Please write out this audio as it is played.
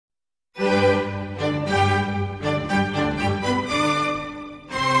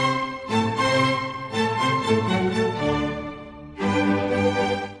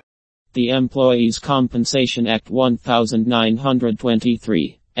the Employees' Compensation Act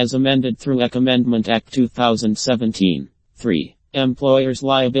 1923, as amended through Ec Amendment Act 2017. 3. Employer's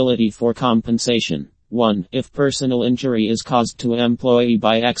liability for compensation. 1. If personal injury is caused to an employee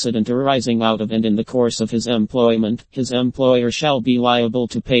by accident arising out of and in the course of his employment, his employer shall be liable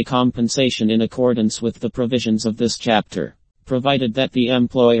to pay compensation in accordance with the provisions of this chapter, provided that the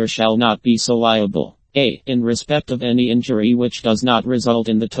employer shall not be so liable. A. In respect of any injury which does not result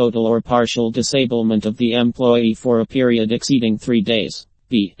in the total or partial disablement of the employee for a period exceeding 3 days.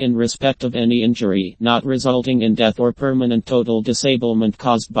 B. In respect of any injury not resulting in death or permanent total disablement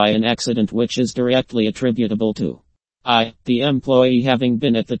caused by an accident which is directly attributable to I. The employee having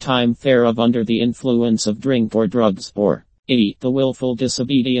been at the time thereof under the influence of drink or drugs, or E. The willful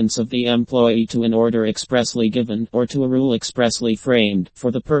disobedience of the employee to an order expressly given or to a rule expressly framed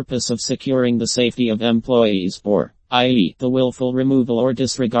for the purpose of securing the safety of employees, or i.e., the willful removal or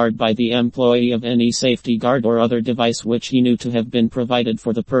disregard by the employee of any safety guard or other device which he knew to have been provided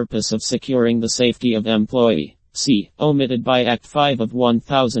for the purpose of securing the safety of employee. C. Omitted by Act 5 of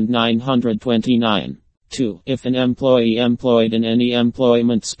 1929. 2. If an employee employed in any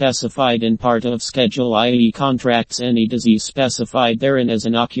employment specified in Part of Schedule I.e. contracts any disease specified therein as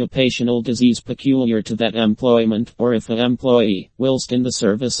an occupational disease peculiar to that employment, or if an employee, whilst in the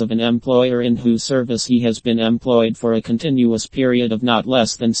service of an employer in whose service he has been employed for a continuous period of not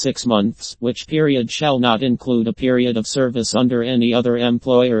less than 6 months, which period shall not include a period of service under any other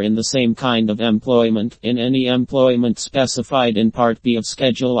employer in the same kind of employment, in any employment specified in Part B of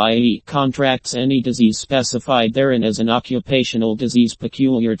Schedule I.e. contracts any disease specified therein as an occupational disease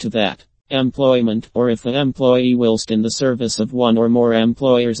peculiar to that employment, or if an employee whilst in the service of one or more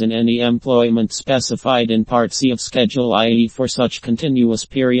employers in any employment specified in Part C of Schedule I.e. for such continuous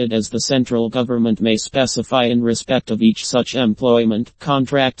period as the central government may specify in respect of each such employment,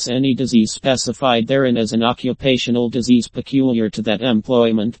 contracts any disease specified therein as an occupational disease peculiar to that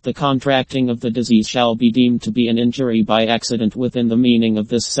employment, the contracting of the disease shall be deemed to be an injury by accident within the meaning of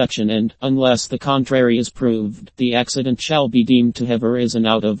this section and, unless the contrary is proved, the accident shall be deemed to have arisen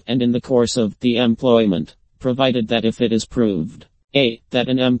out of and in the course of the employment, provided that if it is proved A. That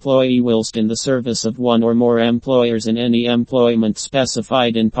an employee whilst in the service of one or more employers in any employment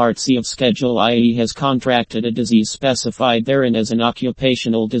specified in Part C of Schedule I.e. has contracted a disease specified therein as an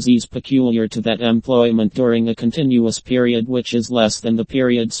occupational disease peculiar to that employment during a continuous period which is less than the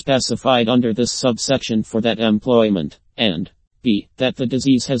period specified under this subsection for that employment, and B. That the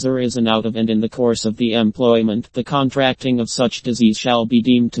disease has arisen out of and in the course of the employment, the contracting of such disease shall be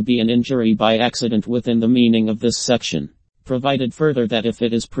deemed to be an injury by accident within the meaning of this section. Provided further that if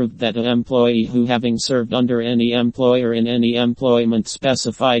it is proved that an employee who having served under any employer in any employment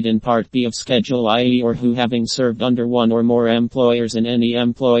specified in Part B of Schedule I.e. or who having served under one or more employers in any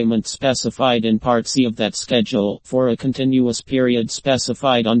employment specified in Part C of that schedule for a continuous period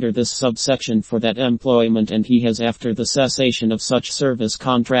specified under this subsection for that employment and he has after the cessation of such service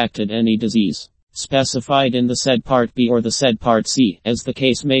contracted any disease specified in the said Part B or the said Part C, as the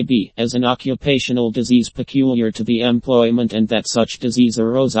case may be, as an occupational disease peculiar to the employment and that such disease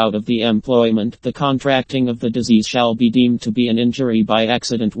arose out of the employment, the contracting of the disease shall be deemed to be an injury by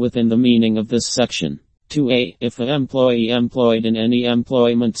accident within the meaning of this section. 2a. If an employee employed in any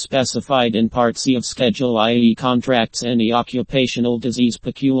employment specified in Part C of Schedule I.e. contracts any occupational disease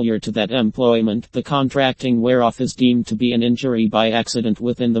peculiar to that employment, the contracting whereof is deemed to be an injury by accident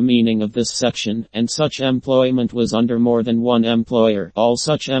within the meaning of this section, and such employment was under more than one employer, all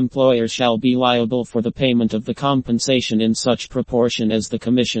such employers shall be liable for the payment of the compensation in such proportion as the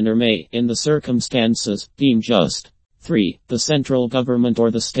Commissioner may, in the circumstances, deem just. 3. The central government or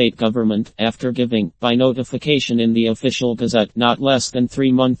the state government, after giving, by notification in the official gazette, not less than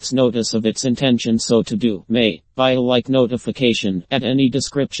 3 months' notice of its intention so to do, may, by a like notification, add any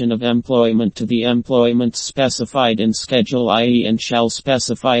description of employment to the employments specified in Schedule I.e. and shall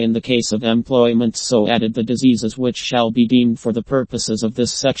specify in the case of employments so added the diseases which shall be deemed for the purposes of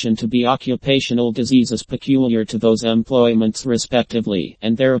this section to be occupational diseases peculiar to those employments respectively,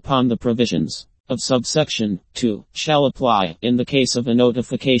 and thereupon the provisions of subsection 2 shall apply in the case of a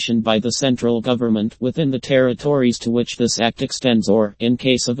notification by the central government within the territories to which this act extends or in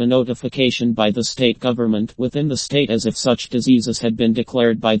case of a notification by the state government within the state as if such diseases had been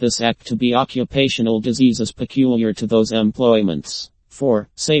declared by this act to be occupational diseases peculiar to those employments. 4.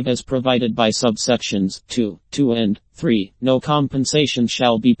 Save as provided by subsections 2 and 3. No compensation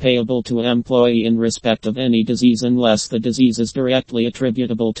shall be payable to an employee in respect of any disease unless the disease is directly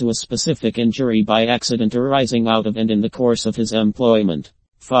attributable to a specific injury by accident arising out of and in the course of his employment.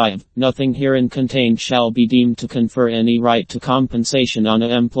 5. Nothing herein contained shall be deemed to confer any right to compensation on an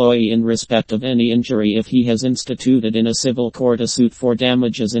employee in respect of any injury if he has instituted in a civil court a suit for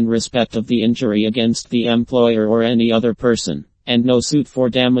damages in respect of the injury against the employer or any other person, and no suit for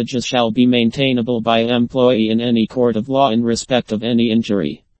damages shall be maintainable by an employee in any court of law in respect of any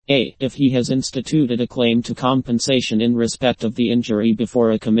injury. A. If he has instituted a claim to compensation in respect of the injury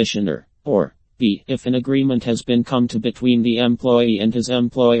before a commissioner, or B. If an agreement has been come to between the employee and his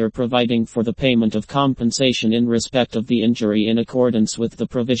employer providing for the payment of compensation in respect of the injury in accordance with the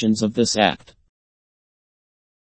provisions of this Act.